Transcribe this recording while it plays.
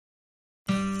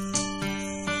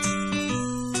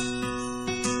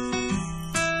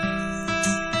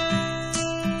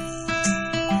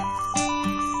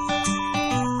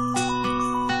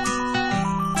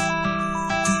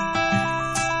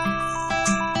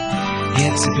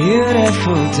It's a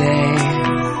beautiful day,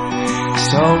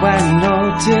 so I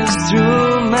notice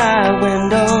through my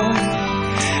window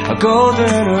a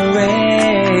golden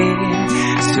array,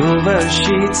 silver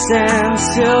sheets and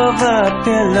silver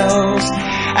pillows.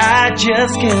 I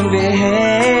just can't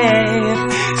behave,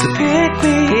 so pick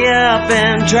me up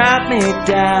and drop me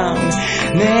down,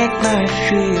 make my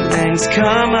feelings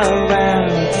come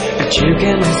around. But you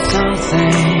give me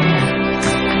something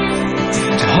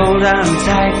to hold on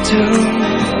tight to.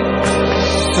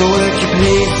 So would you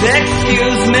please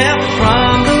excuse me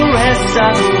from the rest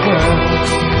of the world?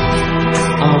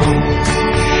 Oh,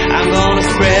 I'm gonna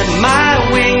spread my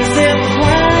wings and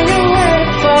fly away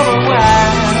for a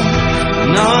while.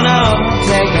 No,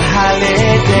 take a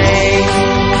holiday.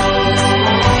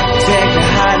 Take a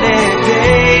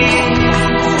holiday.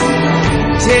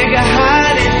 Take a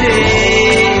holiday.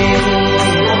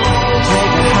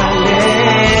 Take a holiday.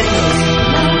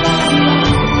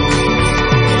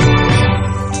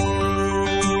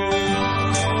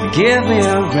 Give me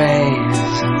a raise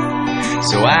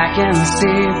so I can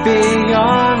see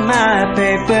beyond my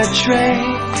paper tray,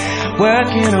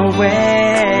 working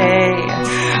away.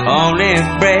 Only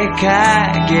break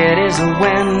I get is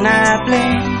when I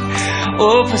blink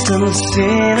over some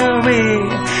scenery.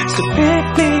 So pick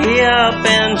me up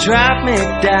and drop me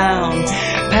down,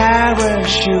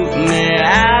 parachute me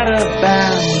out of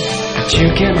bounds. But you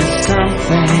give me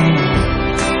something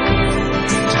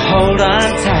to hold on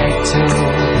tight to.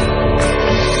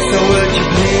 So would you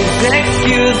please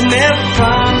excuse me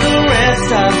from the rest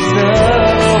of the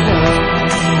world?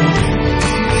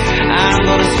 I'm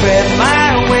gonna spread my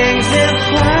wings and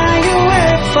fly away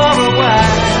for a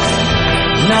while.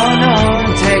 No,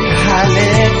 take a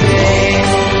holiday.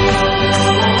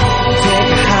 Take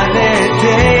a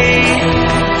holiday.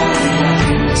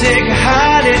 Take a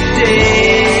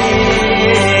holiday.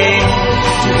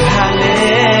 Take a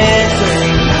holiday.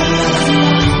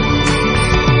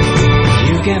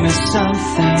 You give me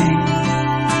something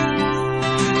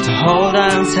to hold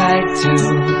on tight to.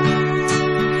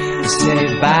 Say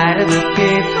bye to the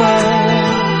people,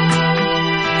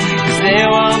 'cause they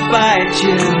won't bite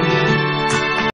you.